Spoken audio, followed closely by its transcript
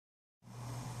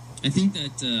I think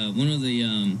that one of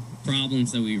the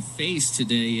problems that we face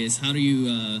today is how do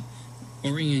you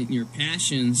orient your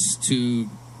passions to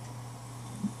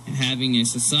having a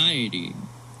society.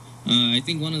 I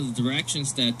think one of the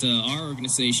directions that our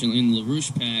organization in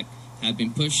LaRouche PAC have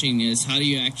been pushing is how do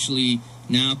you actually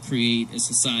now create a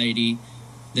society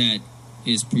that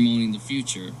is promoting the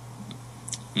future.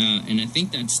 And I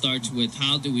think that starts with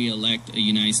how do we elect a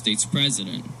United States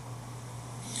president.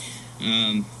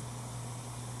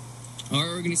 Our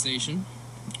organization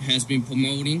has been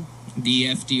promoting the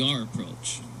FDR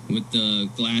approach with the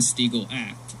Glass-Steagall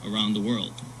Act around the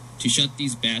world to shut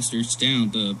these bastards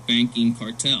down, the banking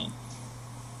cartel.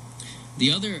 The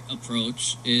other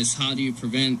approach is how do you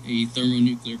prevent a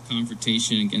thermonuclear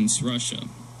confrontation against Russia.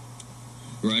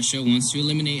 Russia wants to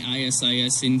eliminate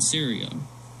ISIS in Syria.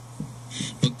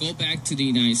 But go back to the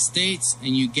United States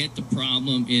and you get the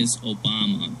problem is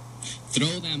Obama.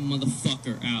 Throw that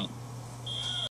motherfucker out.